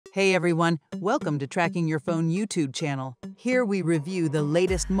Hey everyone, welcome to Tracking Your Phone YouTube channel. Here we review the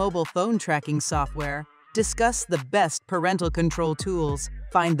latest mobile phone tracking software, discuss the best parental control tools,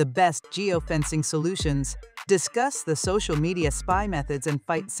 find the best geofencing solutions, discuss the social media spy methods, and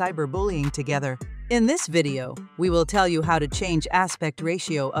fight cyberbullying together. In this video, we will tell you how to change aspect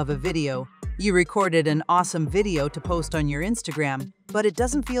ratio of a video. You recorded an awesome video to post on your Instagram, but it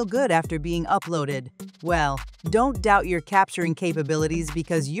doesn't feel good after being uploaded. Well, don't doubt your capturing capabilities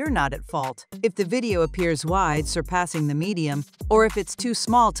because you're not at fault. If the video appears wide, surpassing the medium, or if it's too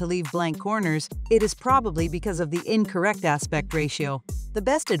small to leave blank corners, it is probably because of the incorrect aspect ratio. The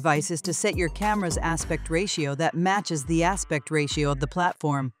best advice is to set your camera's aspect ratio that matches the aspect ratio of the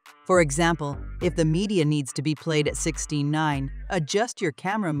platform. For example, if the media needs to be played at 16:9, adjust your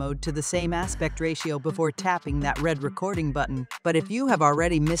camera mode to the same aspect ratio before tapping that red recording button. But if you have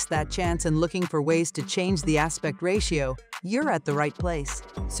already missed that chance and looking for ways to change the aspect ratio, you're at the right place.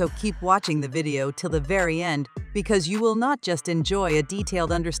 So keep watching the video till the very end, because you will not just enjoy a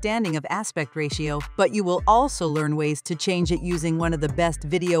detailed understanding of aspect ratio, but you will also learn ways to change it using one of the best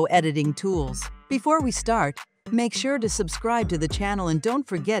video editing tools. Before we start, make sure to subscribe to the channel and don't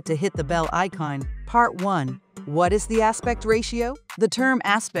forget to hit the bell icon. Part 1. What is the aspect ratio? The term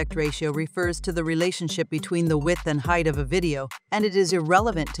aspect ratio refers to the relationship between the width and height of a video, and it is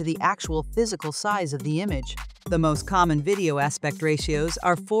irrelevant to the actual physical size of the image. The most common video aspect ratios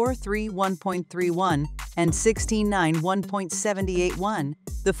are 4:3 1.31 and 16:9 1.781.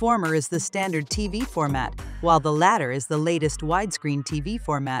 The former is the standard TV format, while the latter is the latest widescreen TV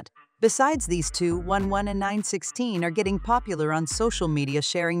format. Besides these two, 1:1 and 9:16 are getting popular on social media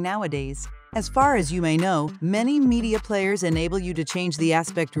sharing nowadays. As far as you may know, many media players enable you to change the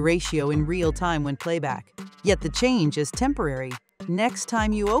aspect ratio in real time when playback. Yet the change is temporary. Next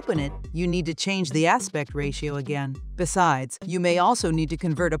time you open it, you need to change the aspect ratio again. Besides, you may also need to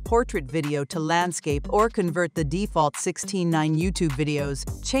convert a portrait video to landscape or convert the default 16:9 YouTube videos.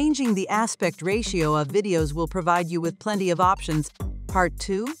 Changing the aspect ratio of videos will provide you with plenty of options. Part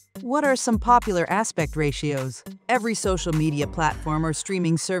 2. What are some popular aspect ratios? Every social media platform or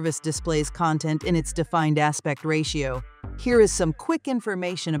streaming service displays content in its defined aspect ratio. Here is some quick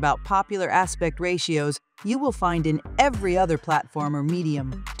information about popular aspect ratios you will find in every other platform or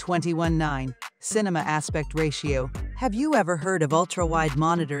medium. 21:9. Cinema aspect ratio. Have you ever heard of ultra-wide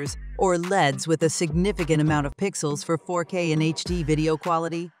monitors or LEDs with a significant amount of pixels for 4K and HD video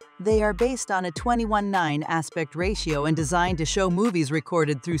quality? They are based on a 21:9 aspect ratio and designed to show movies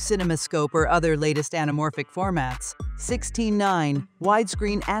recorded through CinemaScope or other latest anamorphic formats. 16:9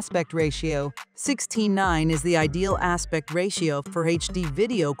 widescreen aspect ratio. 16:9 is the ideal aspect ratio for HD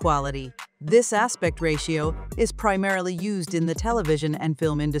video quality. This aspect ratio is primarily used in the television and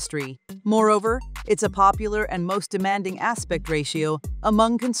film industry. Moreover, it's a popular and most demanding aspect ratio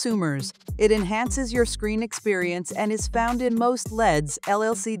among consumers. It enhances your screen experience and is found in most LEDs,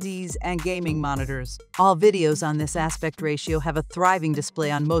 LCDs, and gaming monitors. All videos on this aspect ratio have a thriving display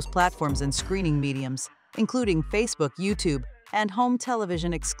on most platforms and screening mediums, including Facebook, YouTube, and home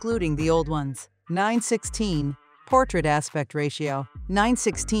television excluding the old ones. 9:16 portrait aspect ratio.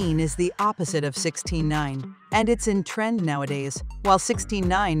 9:16 is the opposite of 16:9, and it's in trend nowadays. While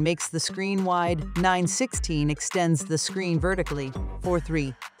 16:9 makes the screen wide, 9:16 extends the screen vertically.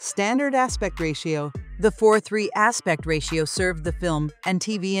 4:3 standard aspect ratio. The 4:3 aspect ratio served the film and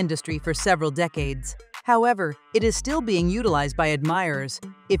TV industry for several decades. However, it is still being utilized by admirers.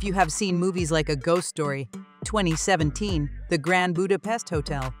 If you have seen movies like A Ghost Story, 2017, The Grand Budapest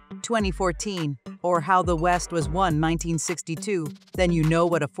Hotel, 2014, or How the West Was Won, 1962, then you know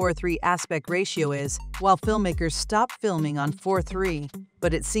what a 4:3 aspect ratio is. While filmmakers stopped filming on 4:3,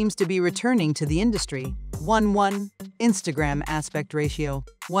 but it seems to be returning to the industry. 1:1 Instagram aspect ratio.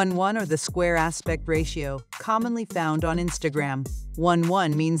 1:1 or the square aspect ratio, commonly found on Instagram.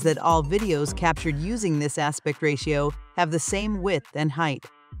 1:1 means that all videos captured using this aspect ratio have the same width and height.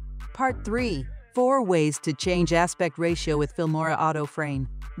 Part 3. 4 ways to change aspect ratio with Filmora Auto Frame.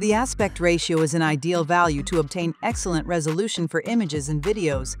 The aspect ratio is an ideal value to obtain excellent resolution for images and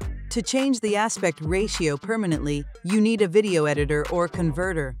videos. To change the aspect ratio permanently, you need a video editor or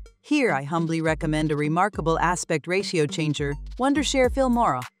converter. Here, I humbly recommend a remarkable aspect ratio changer, Wondershare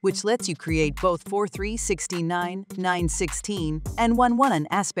Filmora, which lets you create both 4:3, 16:9, 9:16, and 1:1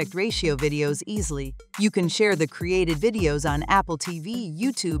 aspect ratio videos easily. You can share the created videos on Apple TV,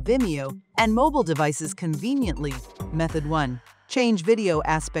 YouTube, Vimeo, and mobile devices conveniently. Method 1. Change video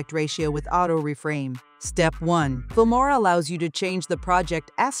aspect ratio with auto reframe. Step 1. Filmora allows you to change the project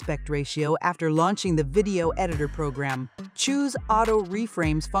aspect ratio after launching the video editor program. Choose Auto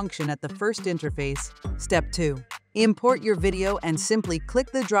Reframes function at the first interface. Step 2. Import your video and simply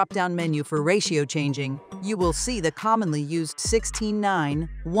click the drop-down menu for ratio changing. You will see the commonly used 16:9,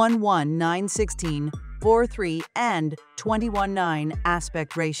 11:9:16, 4:3, and 21:9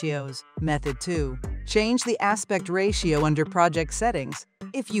 aspect ratios. Method 2. Change the aspect ratio under project settings.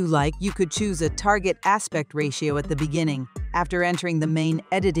 If you like, you could choose a target aspect ratio at the beginning, after entering the main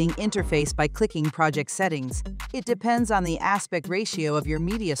editing interface by clicking project settings. It depends on the aspect ratio of your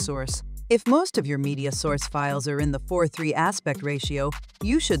media source. If most of your media source files are in the 4:3 aspect ratio,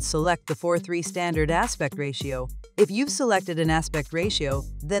 you should select the 4:3 standard aspect ratio. If you've selected an aspect ratio,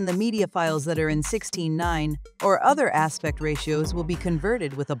 then the media files that are in 16:9 or other aspect ratios will be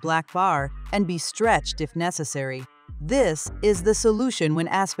converted with a black bar and be stretched if necessary. This is the solution when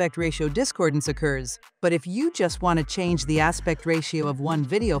aspect ratio discordance occurs. But if you just want to change the aspect ratio of one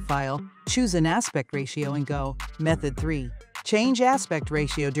video file, choose an aspect ratio and go. Method 3. Change aspect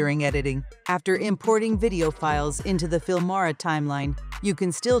ratio during editing. After importing video files into the Filmora timeline, you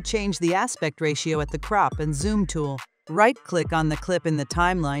can still change the aspect ratio at the crop and zoom tool. Right-click on the clip in the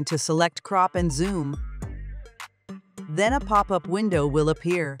timeline to select crop and zoom. Then a pop-up window will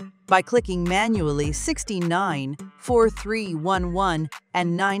appear. By clicking manually 16:9, 4:3:11,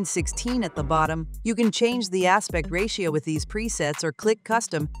 and 9:16 at the bottom, you can change the aspect ratio with these presets or click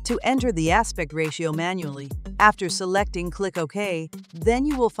Custom to enter the aspect ratio manually. After selecting click OK, then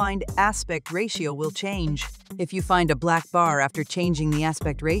you will find aspect ratio will change. If you find a black bar after changing the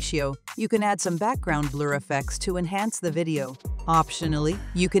aspect ratio, you can add some background blur effects to enhance the video. Optionally,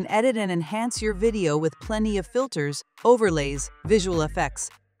 you can edit and enhance your video with plenty of filters, overlays, visual effects.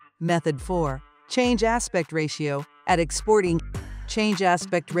 Method 4. Change aspect ratio. At exporting, change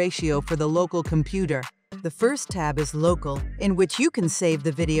aspect ratio for the local computer. The first tab is Local, in which you can save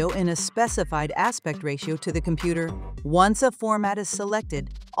the video in a specified aspect ratio to the computer. Once a format is selected,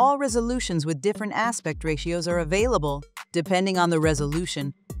 all resolutions with different aspect ratios are available. Depending on the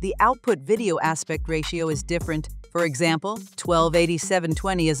resolution, the output video aspect ratio is different. For example,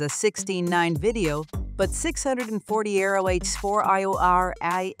 1280x720 is a 16:9 video, but 640 AeroH4 IOR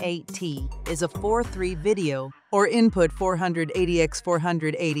I8T is a 4:3 video, or input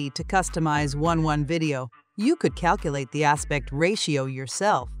 480x480 to customize 1:1 video. You could calculate the aspect ratio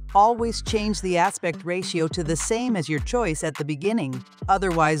yourself. Always change the aspect ratio to the same as your choice at the beginning,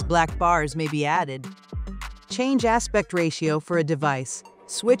 otherwise black bars may be added. Change aspect ratio for a device.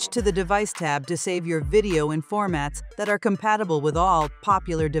 Switch to the Device tab to save your video in formats that are compatible with all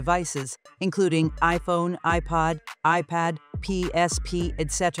popular devices, including iPhone, iPod, iPad, PSP,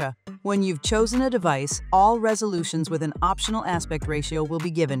 etc. When you've chosen a device, all resolutions with an optional aspect ratio will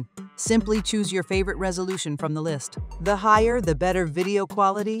be given. Simply choose your favorite resolution from the list. The higher, the better video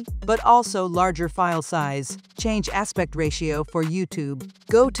quality, but also larger file size. Change aspect ratio for YouTube.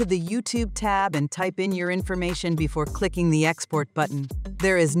 Go to the YouTube tab and type in your information before clicking the Export button.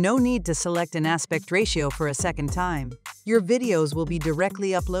 There is no need to select an aspect ratio for a second time. Your videos will be directly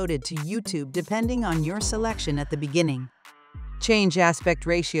uploaded to YouTube depending on your selection at the beginning. Change aspect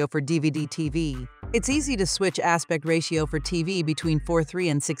ratio for DVD TV. It's easy to switch aspect ratio for TV between 4:3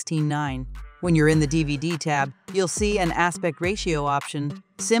 and 16:9. When you're in the DVD tab, you'll see an aspect ratio option.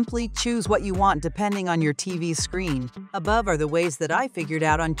 Simply choose what you want depending on your TV screen. Above are the ways that I figured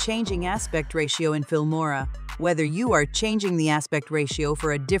out on changing aspect ratio in Filmora. Whether you are changing the aspect ratio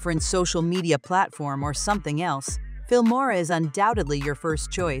for a different social media platform or something else, Filmora is undoubtedly your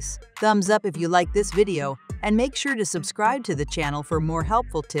first choice. Thumbs up if you like this video, and make sure to subscribe to the channel for more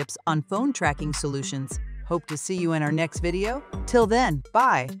helpful tips on phone tracking solutions. Hope to see you in our next video. Till then,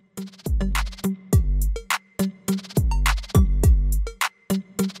 bye!